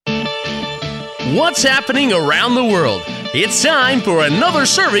What's happening around the world? It's time for another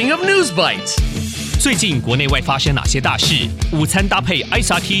serving of News Bites. 最近国内外发生哪些大事？午餐搭配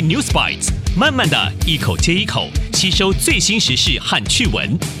ICT News Bites， 慢慢的一口接一口吸收最新时事和趣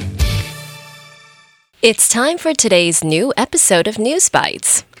闻。It's time for today's new episode of News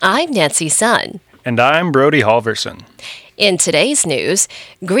Bites. I'm Nancy Sun. And I'm Brody Halverson. In today's news,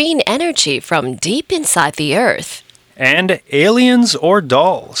 green energy from deep inside the earth. And aliens or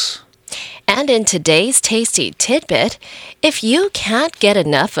dolls. And in today's Tasty Tidbit, if you can't get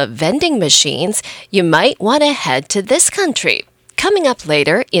enough of vending machines, you might want to head to this country. Coming up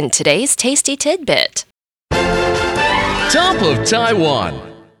later in today's Tasty Tidbit. Top of Taiwan.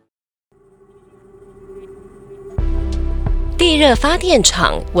 地热发电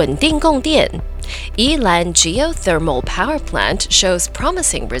厂稳定供电 Yilan Geothermal Power Plant shows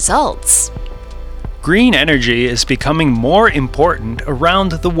promising results. Green energy is becoming more important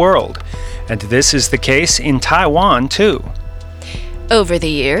around the world, and this is the case in Taiwan too. Over the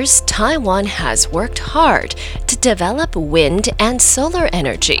years, Taiwan has worked hard to develop wind and solar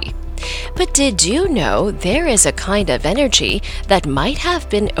energy. But did you know there is a kind of energy that might have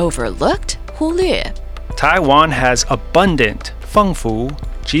been overlooked, 忽略? Taiwan has abundant, 丰富,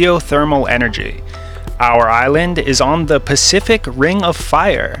 geothermal energy. Our island is on the Pacific Ring of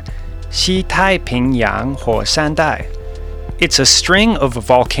Fire, 西太平洋火山带. It's a string of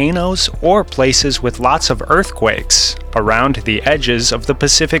volcanoes or places with lots of earthquakes around the edges of the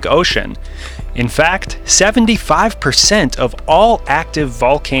Pacific Ocean. In fact, 75% of all active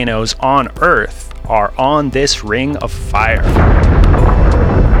volcanoes on Earth are on this ring of fire.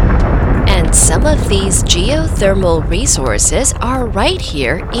 And some of these geothermal resources are right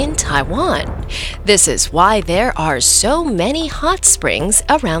here in Taiwan. This is why there are so many hot springs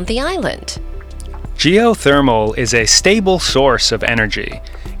around the island. Geothermal is a stable source of energy.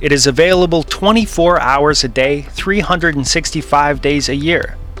 It is available 24 hours a day, 365 days a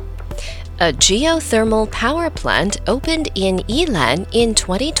year. A geothermal power plant opened in Yilan in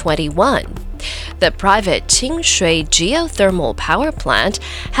 2021. The private Cingshuei geothermal power plant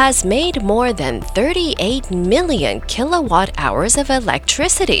has made more than 38 million kilowatt hours of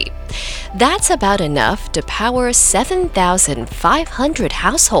electricity. That's about enough to power 7,500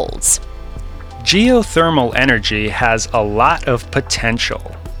 households. Geothermal energy has a lot of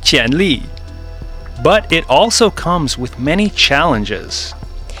potential, 潜力, but it also comes with many challenges.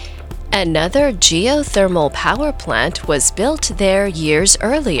 Another geothermal power plant was built there years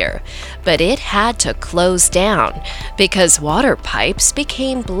earlier, but it had to close down because water pipes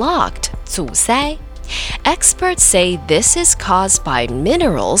became blocked, 阻塞. Experts say this is caused by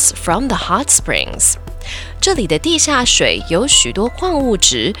minerals from the hot springs. 这里的地下水有许多矿物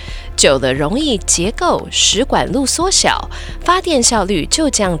质，久了容易结垢使管路缩小，发电效率就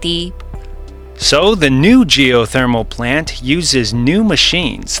降低。So the new geothermal plant uses new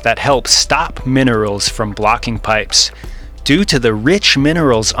machines that help stop minerals from blocking pipes. Due to the rich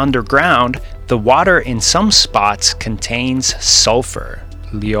minerals underground, the water in some spots contains sulfur,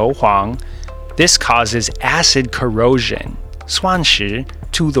 硫磺. This causes acid corrosion, 酸蚀,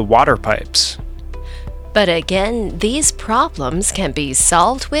 to the water pipes. But again, these problems can be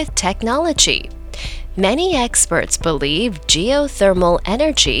solved with technology. Many experts believe geothermal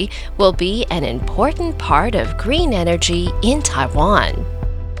energy will be an important part of green energy in Taiwan.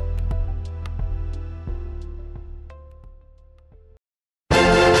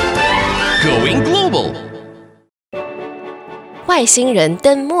 Going global. 外星人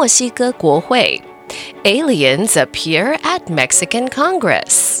登墨西哥国会 Aliens appear at Mexican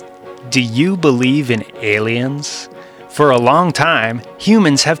Congress. Do you believe in aliens? For a long time,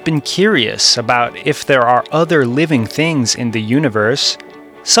 humans have been curious about if there are other living things in the universe.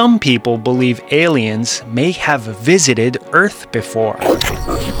 Some people believe aliens may have visited Earth before.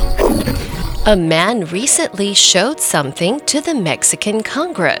 A man recently showed something to the Mexican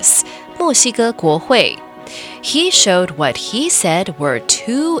Congress, 墨西哥国会. He showed what he said were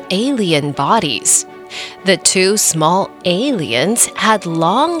two alien bodies. The two small aliens had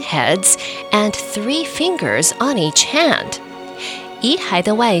long heads and 3 fingers on each hand. 遗骸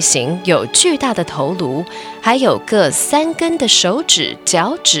的外形有巨大的头颅，还有各3根的手指、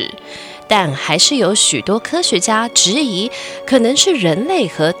脚趾，但还是有许多科学家质疑，可能是人类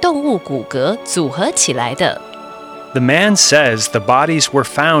和动物骨骼组合起来的。The man says the bodies were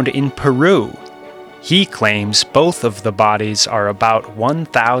found in Peru. He claims both of the bodies are about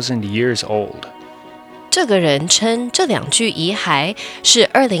 1,000 years old. 这个人称这2具遗骸是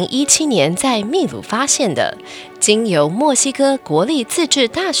2017年在秘鲁发现的，经由墨西哥国立自治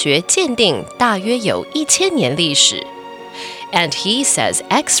大学鉴定，大约有1000年历史。And he says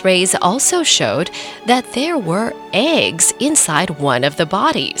X-rays also showed that there were eggs inside one of the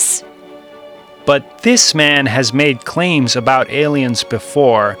bodies. But this man has made claims about aliens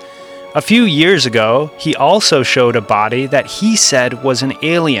before. A few years ago, he also showed a body that he said was an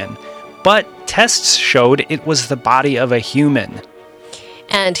alien, but tests showed it was the body of a human.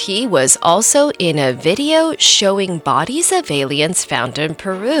 And he was also in a video showing bodies of aliens found in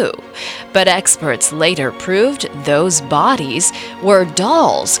Peru. But experts later proved those bodies were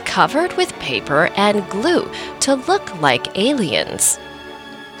dolls covered with paper and glue to look like aliens.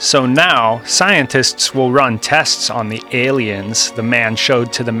 So now, scientists will run tests on the aliens the man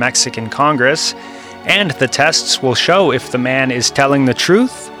showed to the Mexican Congress, and the tests will show if the man is telling the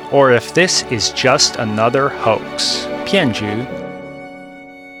truth or if this is just another hoax. 骗局.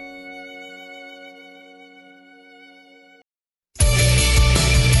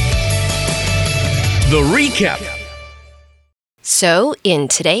 The recap. So, in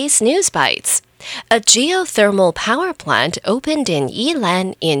today's News Bites, a geothermal power plant opened in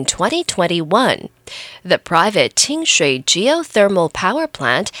Yilan in 2021. The private Cingshuei geothermal power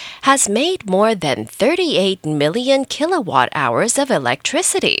plant has made more than 38 million kilowatt hours of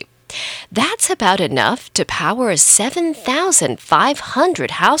electricity. That's about enough to power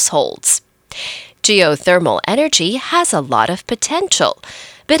 7,500 households. Geothermal energy has a lot of potential,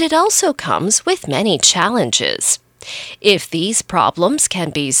 but it also comes with many challenges. If these problems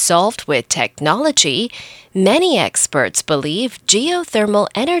can be solved with technology, many experts believe geothermal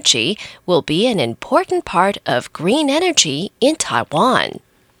energy will be an important part of green energy in Taiwan.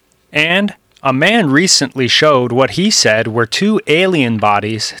 And a man recently showed what he said were two alien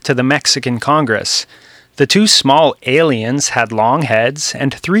bodies to the Mexican Congress. The two small aliens had long heads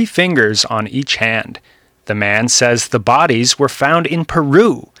and 3 fingers on each hand. The man says the bodies were found in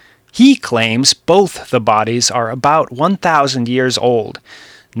Peru. He claims both the bodies are about 1,000 years old.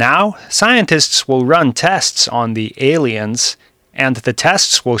 Now, scientists will run tests on the aliens, and the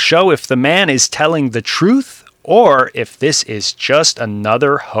tests will show if the man is telling the truth or if this is just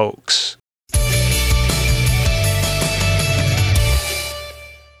another hoax.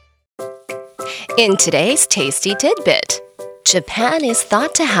 In today's Tasty Tidbit, Japan is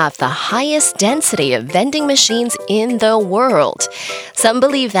thought to have the highest density of vending machines in the world. Some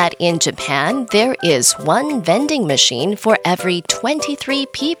believe that in Japan, there is 1 vending machine for every 23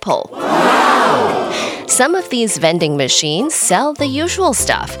 people. Wow! Some of these vending machines sell the usual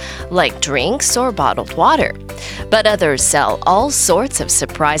stuff, like drinks or bottled water. But others sell all sorts of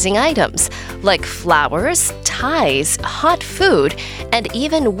surprising items, like flowers, ties, hot food, and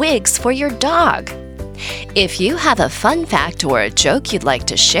even wigs for your dog. If you have a fun fact or a joke you'd like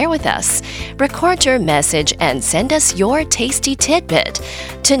to share with us, record your message and send us your tasty tidbit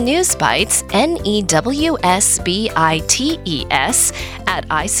to newsbites, NEWSBITES,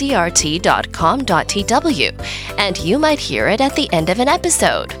 @icrt.com.tw, and you might hear it at the end of an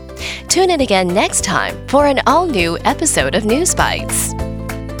episode. Tune in again next time for an all-new episode of News Bites.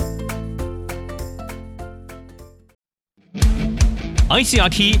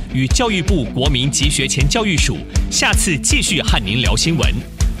 ICRT 与教育部国民及学前教育署下次继续和您聊新闻。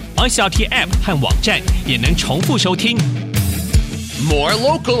ICRT App 和网站也能重复收听。More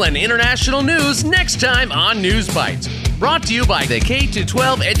local and international news next time on News Bites. Brought to you by the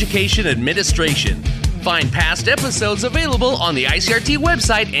K-12 Education Administration. Find past episodes available on the ICRT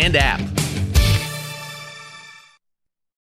website and app.